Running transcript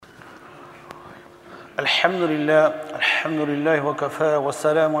الحمد لله وكفى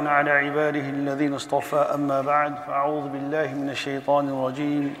وسلام على عباده الذين اصطفى أما بعد فأعوذ بالله من الشيطان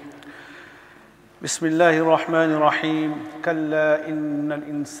الرجيم بسم الله الرحمن الرحيم كلا إن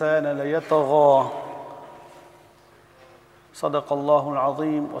الإنسان ليطغى صدق الله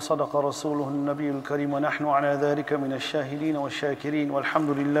العظيم وصدق رسوله النبي الكريم ونحن على ذلك من الشاهدين والشاكرين والحمد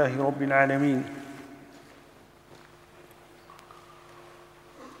لله رب العالمين.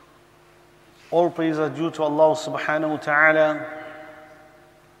 All praise are due to Allah subhanahu wa ta'ala.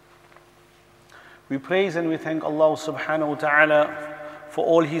 We praise and we thank Allah subhanahu wa ta'ala for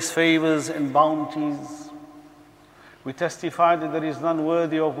all His favors and bounties. We testify that there is none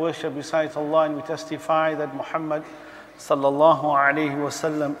worthy of worship besides Allah, and we testify that Muhammad sallallahu alayhi wa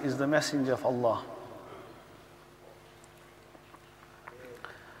sallam is the messenger of Allah.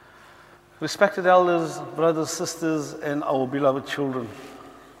 Respected elders, brothers, sisters, and our beloved children.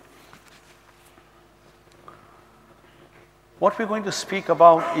 What we're going to speak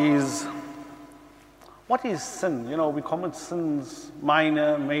about is, what is sin? You know, we commit sins,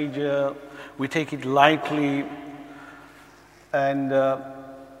 minor, major, we take it lightly, and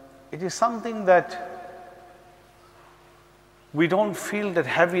it is something that we don't feel that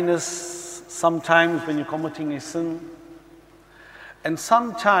heaviness sometimes when you're committing a sin, and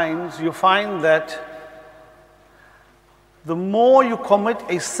sometimes you find that the more you commit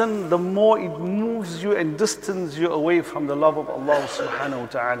a sin, the more it moves you and distances you away from the love of Allah subhanahu wa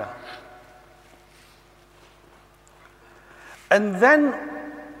ta'ala. And then,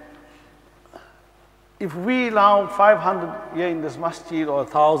 if we allow 500 here in this masjid, or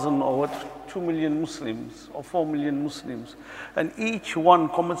 1,000, or 2 million Muslims, or 4 million Muslims, and each one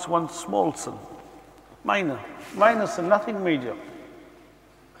commits one small sin, minor sin, nothing major.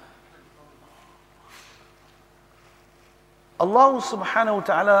 Allah subhanahu wa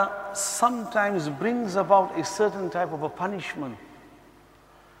ta'ala sometimes brings about a certain type of a punishment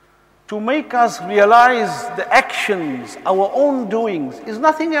to make us realize the actions, our own doings, is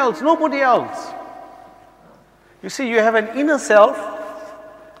nothing else, nobody else. You see, you have an inner self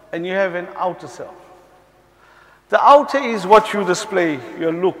and you have an outer self. The outer is what you display,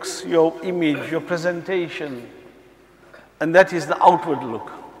 your looks, your image, your presentation, and that is the outward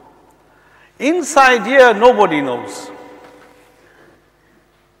look. Inside here, nobody knows.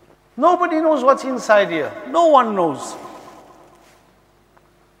 Nobody knows what's inside here. No one knows.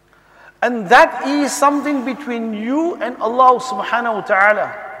 And that is something between you and Allah subhanahu wa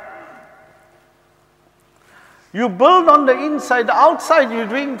ta'ala. You build on the inside, the outside you're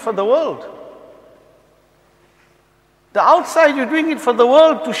doing it for the world. The outside you're doing it for the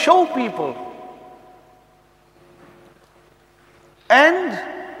world to show people. And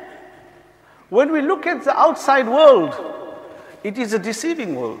when we look at the outside world, it is a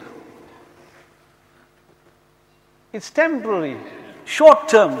deceiving world. It's temporary, short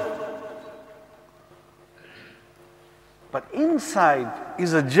term. But inside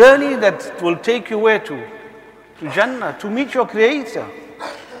is a journey that will take you where to? To Jannah, to meet your Creator.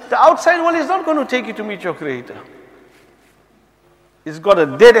 The outside world is not going to take you to meet your Creator. It's got a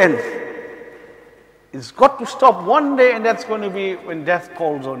dead end. It's got to stop one day, and that's going to be when death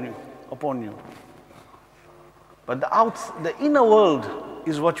calls upon you. But the inner world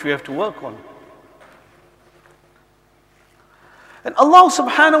is what you have to work on. And Allah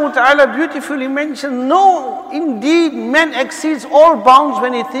subhanahu wa ta'ala beautifully mentioned, no, indeed, man exceeds all bounds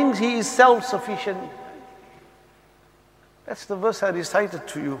when he thinks he is self-sufficient. That's the verse I recited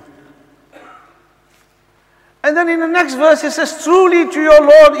to you. And then in the next verse it says, truly to your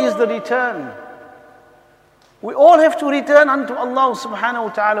Lord is the return. We all have to return unto Allah subhanahu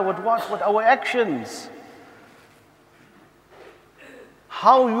wa ta'ala with what? With our actions.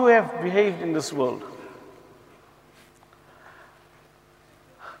 How you have behaved in this world.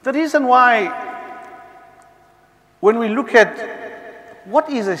 The reason why, when we look at what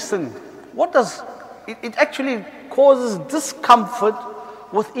is a sin, what does it actually causes discomfort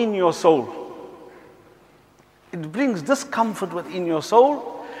within your soul. It brings discomfort within your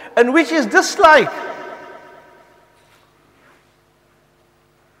soul, and which is dislike.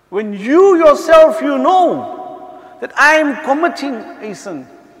 When you yourself, you know that I am committing a sin.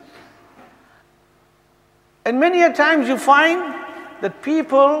 And many a times you find that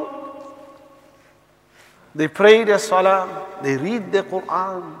people, they pray their salah, they read their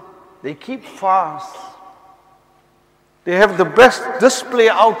Quran, they keep fast. They have the best display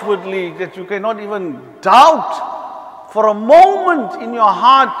outwardly that you cannot even doubt for a moment in your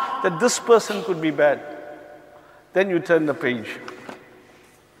heart that this person could be bad. Then you turn the page.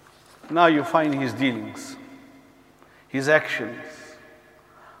 Now you find his dealings, his actions,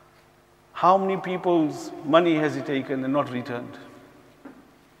 How many people's money has he taken and not returned?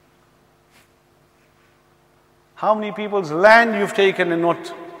 How many people's land you've taken and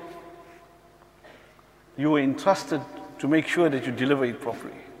not? You were entrusted to make sure that you deliver it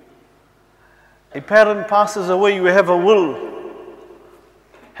properly. A parent passes away, you have a will.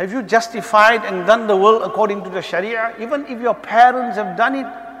 Have you justified and done the will according to the Sharia? Even if your parents have done it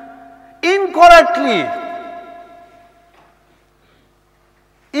incorrectly.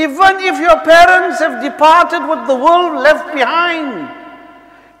 Even if your parents have departed with the will left behind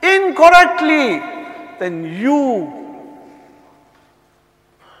incorrectly, then you,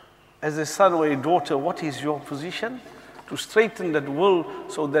 as a son or a daughter, what is your position? To straighten that will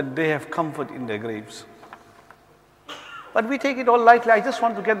so that they have comfort in their graves. But we take it all lightly. I just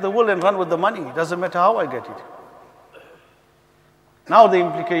want to get the will and run with the money. It doesn't matter how I get it. Now the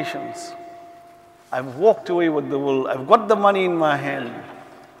implications. I've walked away with the will. I've got the money in my hand.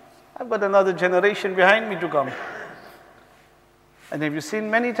 I've got another generation behind me to come. And have you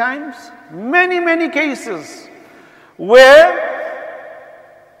seen many times? Many cases where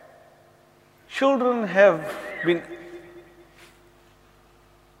children have been,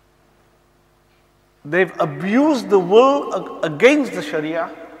 they've abused the will against the Sharia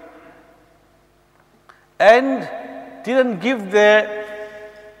and didn't give their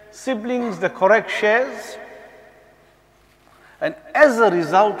siblings the correct shares. And as a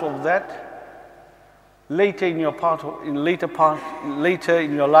result of that, later in your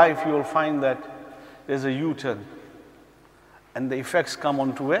life, you will find that there's a U-turn, and the effects come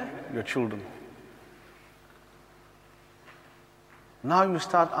onto where? Your children. Now you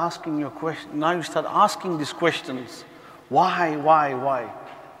start asking your question. Now you start asking these questions. Why?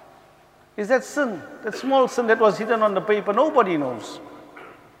 Is that sin? That small sin that was hidden on the paper? Nobody knows.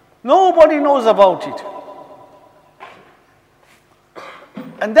 Nobody knows about it.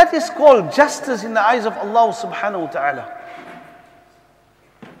 And that is called justice in the eyes of Allah subhanahu wa ta'ala.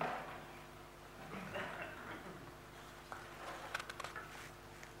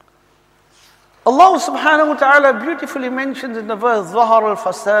 Allah subhanahu wa ta'ala beautifully mentions in the verse, ظَهَرَ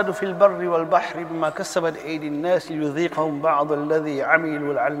الْفَسَادُ فِي الْبَرِّ وَالْبَحْرِ بِمَا كَسَبَتْ أَيْدِي النَّاسِ لِيُذِيقَهُمْ بَعْضَ الَّذِي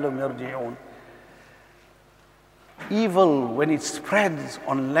عَمِلُوا لَعَلَّهُمْ يَرْجِعُونَ. Evil, when it spreads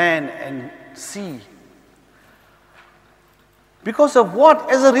on land and sea, because of what?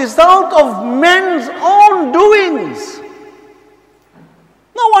 As a result of men's own doings.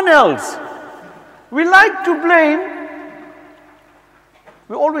 No one else. We like to blame.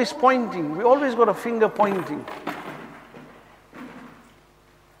 We're always pointing. We always got a finger pointing.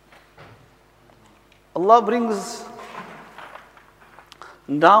 Allah brings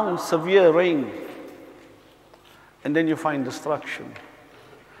down severe rain, and then you find destruction.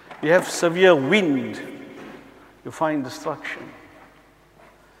 You have severe wind, you find destruction.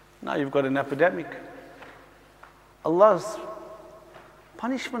 Now you've got an epidemic. Allah's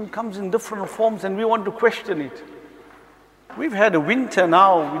punishment comes in different forms, and we want to question it. We've had a winter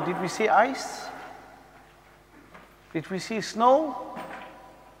now. Did we see ice? Did we see snow?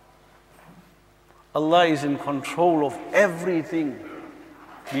 Allah is in control of everything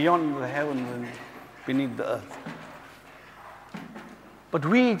beyond the heavens and beneath the earth. But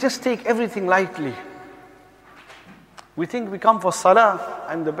we just take everything lightly. We think we come for salah,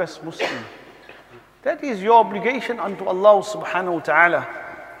 I'm the best Muslim. That is your obligation unto Allah subhanahu wa ta'ala.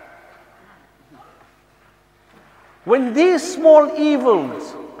 When these small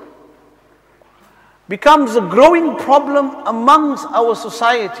evils becomes a growing problem amongst our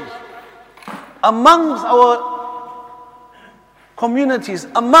society, amongst our communities,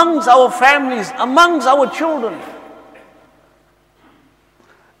 amongst our families, amongst our children,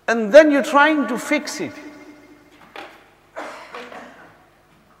 and then you're trying to fix it,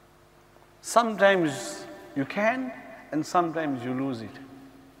 sometimes you can, and sometimes you lose it.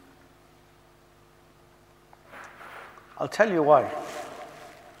 I'll tell you why.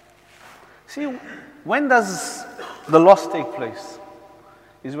 See, when does the loss take place?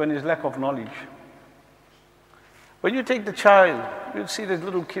 Is when there's lack of knowledge. When you take the child, you'll see the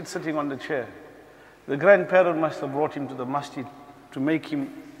little kid sitting on the chair. The grandparent must have brought him to the masjid to make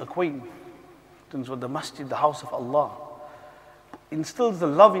him acquaintance with the masjid, the house of Allah. Instills the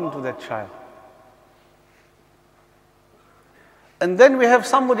love into that child. And then we have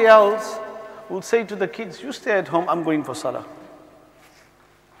somebody else who will say to the kids, you stay at home, I'm going for salah.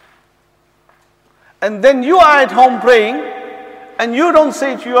 And then you are at home praying, and you don't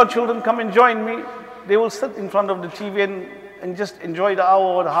say to your children, come and join me. They will sit in front of the TV and just enjoy the hour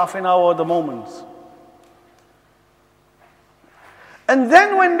or the half an hour or the moments. And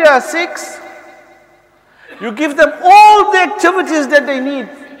then when they are 6, you give them all the activities that they need.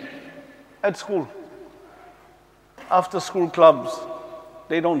 at school. After school clubs,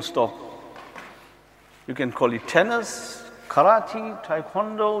 they don't stop. You can call it tennis, karate,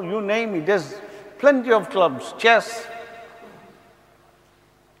 taekwondo, you name it. There's plenty of clubs, chess.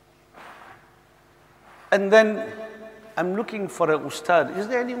 And then I'm looking for an ustad. Is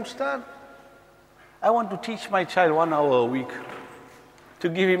there any ustad? I want to teach my child 1 hour a week to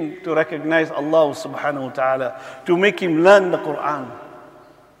give him, to recognize Allah subhanahu wa ta'ala, to make him learn the Quran.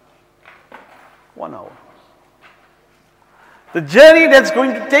 1 hour. The journey that's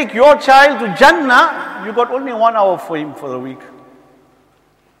going to take your child to Jannah, you got only 1 hour for him for the week.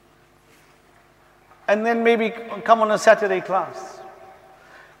 And then maybe come on a Saturday class.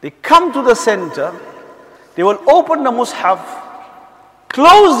 They come to the center, they will open the Mus'haf,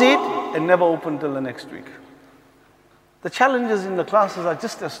 close it, and never open till the next week. The challenges in the classes are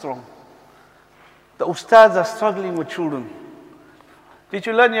just as strong. The ustads are struggling with children. Did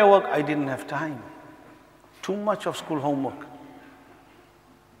you learn your work? I didn't have time. Too much of school homework.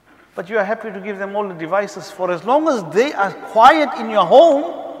 But you are happy to give them all the devices for as long as they are quiet in your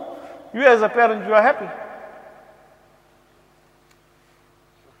home, you as a parent, you are happy.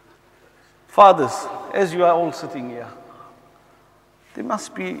 Fathers, as you are all sitting here, there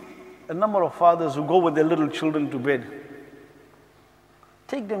must be a number of fathers who go with their little children to bed.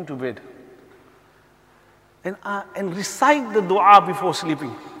 Take them to bed. And recite the dua before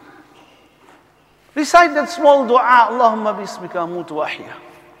sleeping. Recite that small dua, Allahumma bismika amutu wa ahya.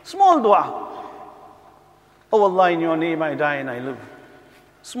 Small dua. Oh Allah, in your name I die and I live.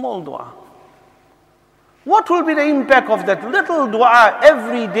 Small dua. What will be the impact of that little dua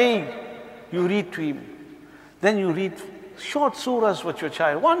every day you read to him? Then you read short surahs with your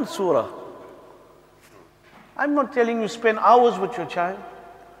child. 1 surah. I'm not telling you spend hours with your child.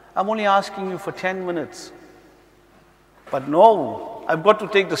 I'm only asking you for 10 minutes. But no, I've got to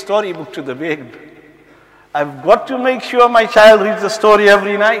take the storybook to the bed. I've got to make sure my child reads the story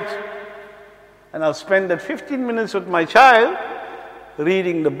every night. And I'll spend that 15 minutes with my child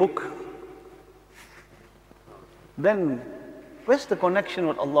reading the book. Then, where's the connection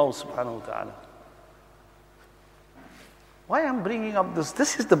with Allah subhanahu wa ta'ala? Why I'm bringing up this?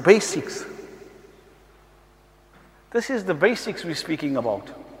 This is the basics. This is the basics we're speaking about.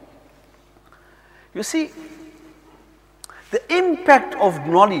 You see, the impact of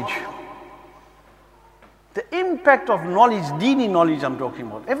knowledge, Deeni knowledge I'm talking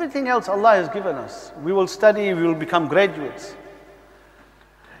about, everything else Allah has given us, we will study, we will become graduates,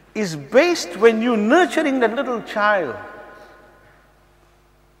 is based when you're nurturing that little child.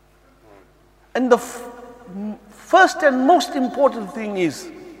 And the first and most important thing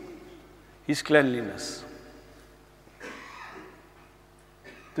is his cleanliness.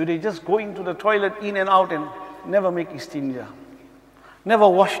 Do they just go into the toilet in and out and never make istinja? Never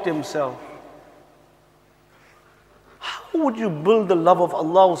wash themselves? How would you build the love of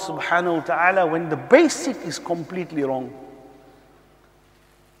Allah subhanahu wa ta'ala when the basic is completely wrong?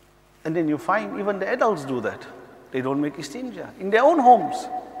 And then you find even the adults do that. They don't make istinja in their own homes.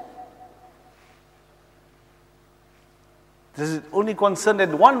 This is only concerned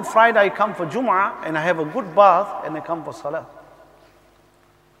that one Friday I come for Jum'ah and I have a good bath and I come for Salah.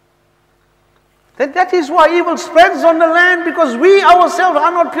 That is why evil spreads on the land, because we ourselves are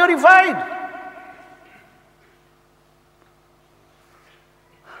not purified.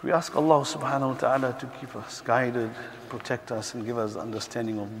 We ask Allah subhanahu wa ta'ala to keep us guided, protect us and give us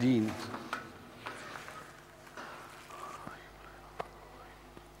understanding of deen.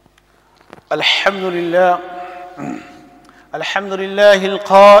 Alhamdulillah. Alhamdulillah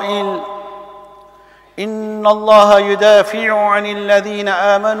al-Qa'il. Inna Allah yudafi'u 'anil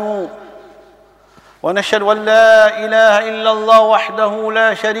ladhina amanu. ونشهد أن لا إله إلا الله وحده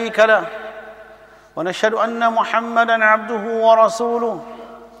لا شريك له ونشهد أن محمدًا عبده ورسوله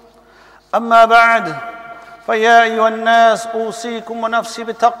أما بعد فيا أيها الناس أوصيكم ونفسي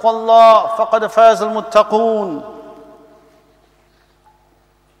بتقوى الله فقد فاز المتقون.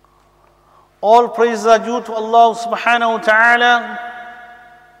 All praises are due to Allah subhanahu wa ta'ala,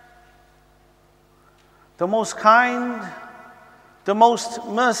 the most kind, the most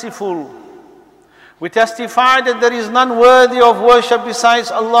merciful. We testify that there is none worthy of worship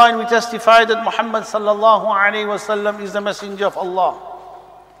besides Allah, and we testify that Muhammad sallallahu alayhi wa sallam is the messenger of Allah.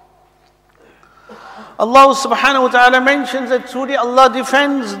 Allah subhanahu wa ta'ala mentions that truly Allah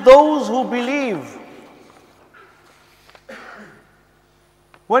defends those who believe.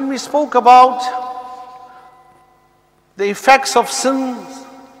 When we spoke about the effects of sins,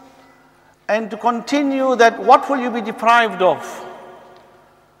 and to continue that, what will you be deprived of?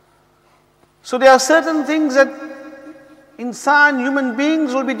 So there are certain things that human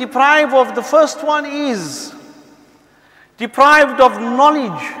beings will be deprived of. The first one is deprived of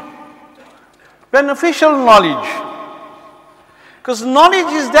knowledge, beneficial knowledge. Because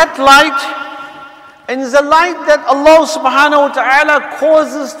knowledge is that light, and is a light that Allah subhanahu wa ta'ala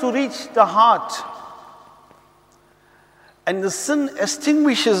causes to reach the heart. And the sin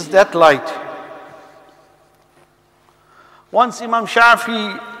extinguishes that light. Once Imam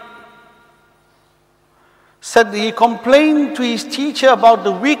Shafi said he complained to his teacher about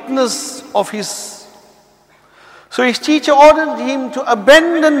the weakness of his. So his teacher ordered him to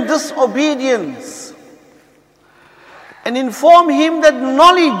abandon disobedience and inform him that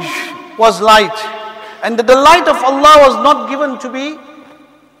knowledge was light and that the light of Allah was not given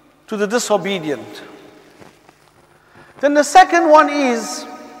to the disobedient. Then the second one is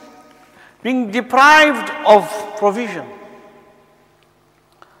being deprived of provision.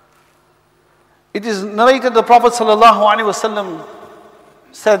 It is narrated the Prophet ﷺ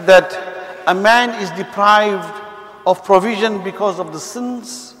said that a man is deprived of provision because of the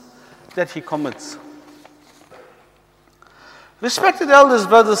sins that he commits. Respected elders,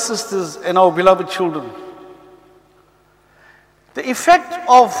 brothers, sisters, and our beloved children, the effect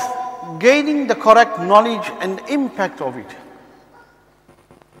of gaining the correct knowledge and the impact of it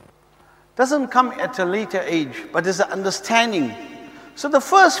doesn't come at a later age, but is an understanding. So the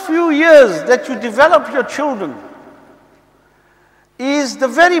first few years that you develop your children is the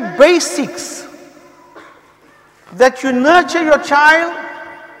very basics that you nurture your child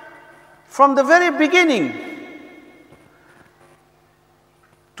from the very beginning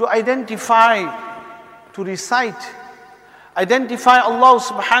to identify, to recite, identify Allah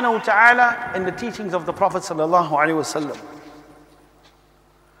subhanahu wa ta'ala and the teachings of the Prophet sallallahu alaihi wasallam.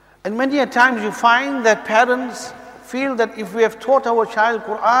 And many a times you find that parents feel that if we have taught our child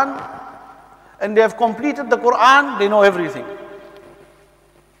Quran and they have completed the Quran, they know everything.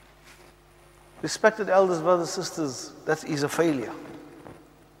 Respected elders, brothers, sisters, that is a failure.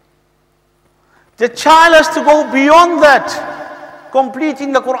 The child has to go beyond that,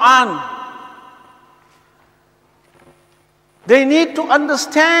 completing the Quran. They need to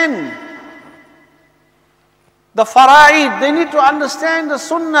understand the fara'id, they need to understand the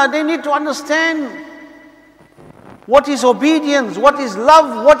sunnah, they need to understand what is obedience, what is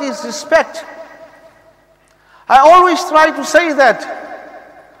love, what is respect. I always try to say that,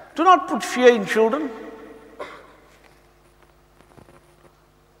 do not put fear in children.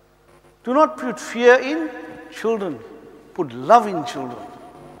 Do not put fear in children, put love in children.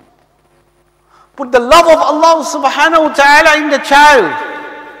 Put the love of Allah subhanahu wa ta'ala in the child.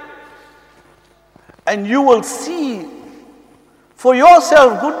 And you will see for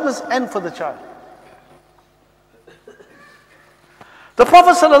yourself goodness and for the child. The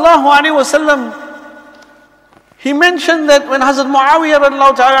Prophet sallallahu alaihi wasallam, he mentioned that when Hazrat Muawiyah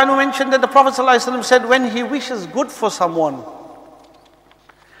radiallahu ta'ala mentioned that the Prophet sallallahu alaihi wasallam said when he wishes good for someone,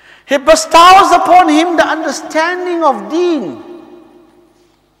 he bestows upon him the understanding of deen.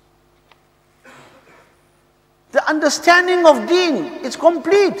 The understanding of deen is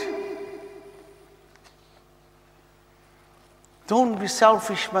complete. Don't be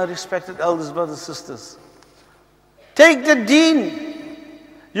selfish, my respected elders, brothers, sisters. Take the deen.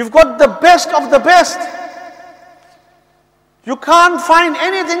 You've got the best of the best. You can't find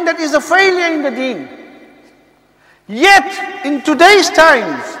anything that is a failure in the deen. Yet, in today's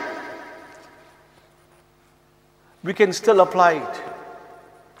times, we can still apply it.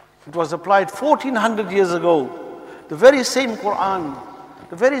 It was applied 1400 years ago. The very same Quran,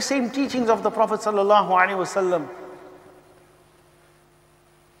 the very same teachings of the Prophet sallallahu alaihi wasallam.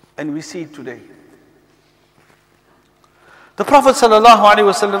 And we see it today. The Prophet sallallahu alaihi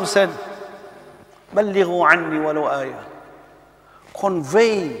wasallam said, "Ballighu anni walau ayah."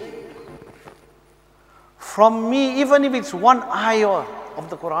 Convey from me, even if it's one ayah of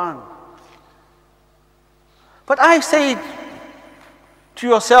the Quran. But I say to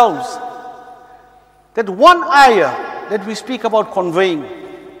yourselves that one ayah that we speak about conveying,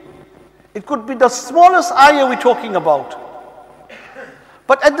 it could be the smallest ayah we're talking about.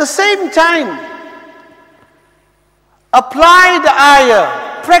 But at the same time, apply the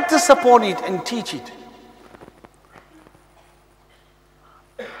ayah, practice upon it and teach it.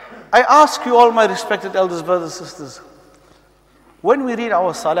 I ask you all, my respected elders, brothers, sisters, when we read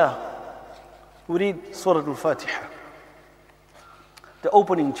our salah, we read Surah Al-Fatiha, the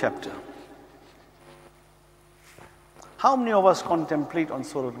opening chapter. How many of us contemplate on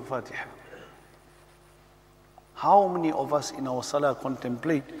Surah Al-Fatiha? How many of us in our salah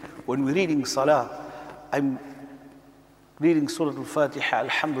contemplate when we're reading salah? I'm reading Surah Al-Fatiha,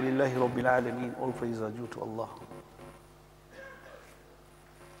 Alhamdulillahi Rabbil Alameen, all praise are due to Allah.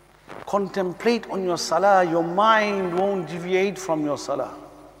 contemplate on your salah, your mind won't deviate from your salah.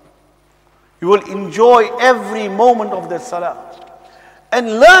 You will enjoy every moment of that salah.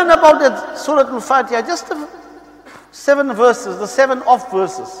 And learn about that Surah Al-Fatiha, just the 7 verses, the 7 off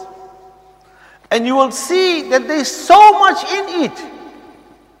verses. And you will see that there is so much in it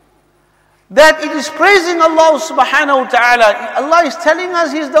that it is praising Allah subhanahu wa ta'ala. Allah is telling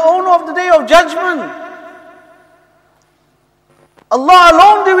us He is the owner of the day of judgment. Allah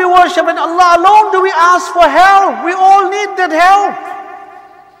alone do we worship, and Allah alone do we ask for help. We all need that help.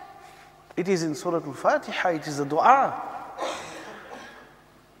 It is in Surah Al-Fatiha, it is a dua.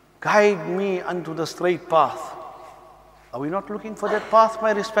 Guide me unto the straight path. Are we not looking for that path,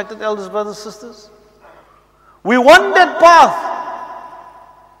 my respected elders, brothers, sisters? We want that path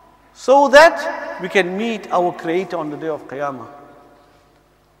so that we can meet our Creator on the day of Qiyamah.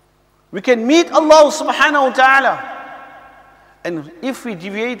 We can meet Allah subhanahu wa ta'ala. And if we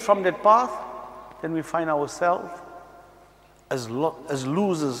deviate from that path, then we find ourselves as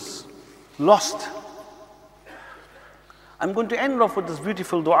losers, lost. I'm going to end off with this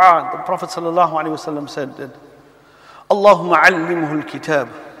beautiful dua. The Prophet sallallahu alaihi wasallam said that, Allahumma allimhu al-kitab.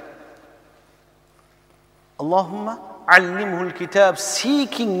 Allahumma allimhu al-kitab.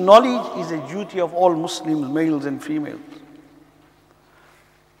 Seeking knowledge is a duty of all Muslims, males and females.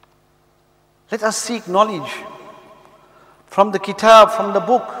 Let us seek knowledge from the kitab, from the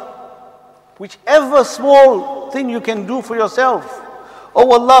book, whichever small thing you can do for yourself.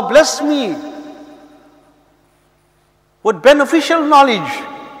 Oh Allah, bless me with beneficial knowledge.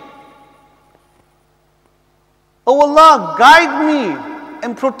 Oh Allah, guide me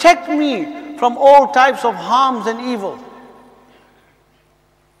and protect me from all types of harms and evil.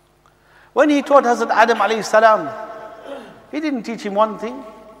 When He taught Hazrat Adam alayhi salam, He didn't teach him one thing,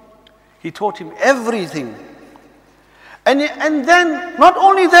 He taught him everything. And then, not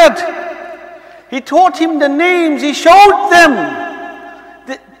only that, He taught him the names, He showed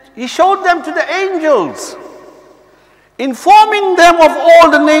them. He showed them to the angels, informing them of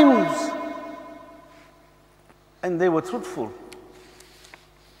all the names. And they were truthful.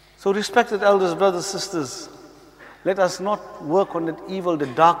 So respected elders, brothers, sisters, let us not work on that evil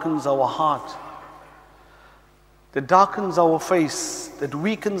that darkens our heart, that darkens our face, that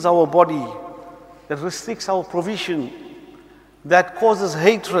weakens our body, that restricts our provision, that causes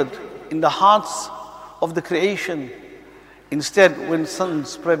hatred in the hearts of the creation. Instead, when sin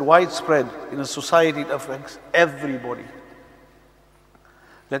spread widespread in a society, it affects everybody.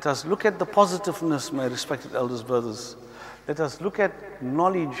 Let us look at the positiveness, my respected elders, brothers. Let us look at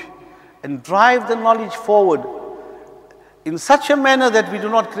knowledge and drive the knowledge forward in such a manner that we do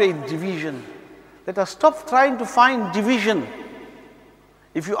not create division. Let us stop trying to find division.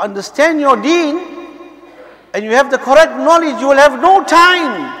 If you understand your deen, and you have the correct knowledge, you will have no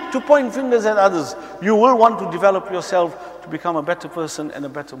time to point fingers at others. You will want to develop yourself to become a better person and a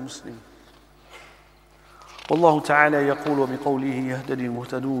better Muslim. والله تعالى يقول وبقوله يهتدي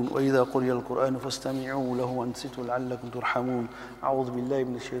المهتدون وإذا قرئ القرآن فاستمعوا له وانصتوا لعلكم ترحمون. أعوذ بالله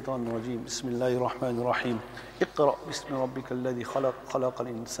من الشيطان الرجيم. بسم الله الرحمن الرحيم. اقرأ باسم ربك الذي خلق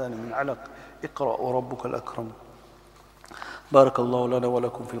الإنسان من علق. اقرأ وربك الأكرم. بارك الله لنا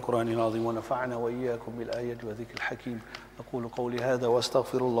ولكم في القرآن العظيم ونفعنا وإياكم بالآيات والذكر الحكيم. أقول قولي هذا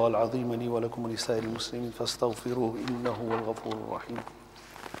وأستغفر الله العظيم لي ولكم ولسائر المسلمين فاستغفروه إنه هو الغفور الرحيم.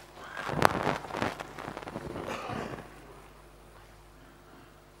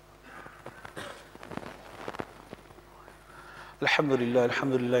 الحمد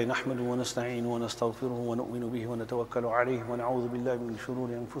لله نحمده ونستعينه ونستغفره ونؤمن به ونتوكل عليه ونعوذ بالله من شرور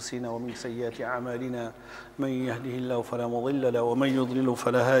أنفسنا ومن سيئات أعمالنا. من يهده الله فلا مضل له ومن يضلل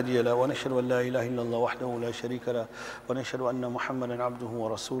فلا هادي له ونشهد أن لا إله إلا الله وحده لا شريك له ونشهد أن محمدا عبده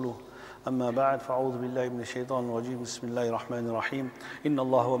ورسوله. أما بعد فأعوذ بالله من الشيطان الرجيم. بسم الله الرحمن الرحيم. إن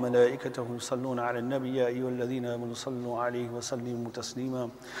الله وملائكته يصلون على النبي يا أيها الذين آمنوا صلوا عليه وسلموا تسليما.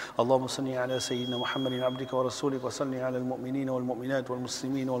 اللهم صل على سيدنا محمد عبدك ورسولك وصل على المؤمنين والمؤمنات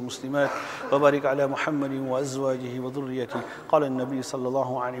والمسلمين والمسلمات وبارك على محمد وأزواجه وذريته. قال النبي صلى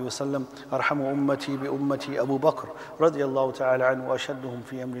الله عليه وسلم أرحم أمتي بأمتي أبو بكر رضي الله تعالى عنه وأشدهم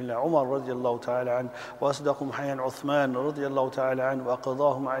في أمر الله عمر رضي الله تعالى عنه وأصدقهم حياء عثمان رضي الله تعالى عنه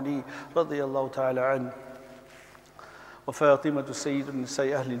وأقضاهم علي رضي الله تعالى عنه وفاطمة سيد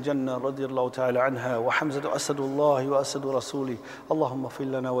النساء أهل الجنة رضي الله تعالى عنها وحمزة أسد الله وأسد رسوله. اللهم اغفر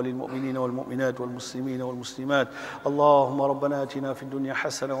لنا وللمؤمنين والمؤمنات والمسلمين والمسلمات. اللهم ربنا آتنا في الدنيا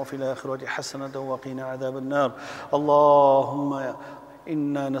حسنة وفي الآخرة حسنة وقنا عذاب النار. اللهم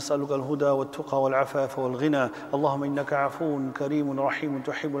إنا نسألك الهدى والتقى والعفاف والغنى. اللهم إنك عفو كريم رحيم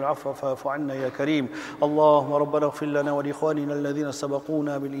تحب العفو فاعف عنا يا كريم. اللهم ربنا اغفر لنا ولإخواننا الذين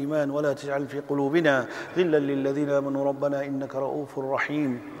سبقونا بالإيمان ولا تجعل في قلوبنا غلا للذين آمنوا ربنا إنك رؤوف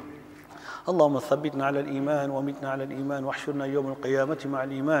رحيم. اللهم ثبتنا على الإيمان ومتنا على الإيمان واحشرنا يوم القيامة مع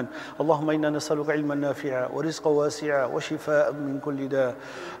الإيمان. اللهم إنا نسألك علما نافعا ورزقا واسعا وشفاء من كل داء.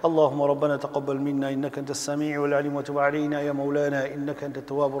 اللهم ربنا تقبل منا إنك أنت السميع العليم وتب علينا يا مولانا إنك أنت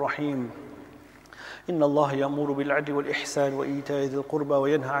التواب الرحيم. إن الله يأمر بالعدل والإحسان وإيتاء ذي القربى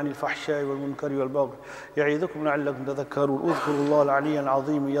وينهى عن الفحشاء والمنكر والبغي يعظكم لعلكم تذكرون. اذكروا الله العلي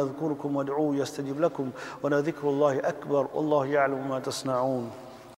العظيم يذكركم وادعوه يستجب لكم ولذكر الله أكبر والله يعلم ما تصنعون.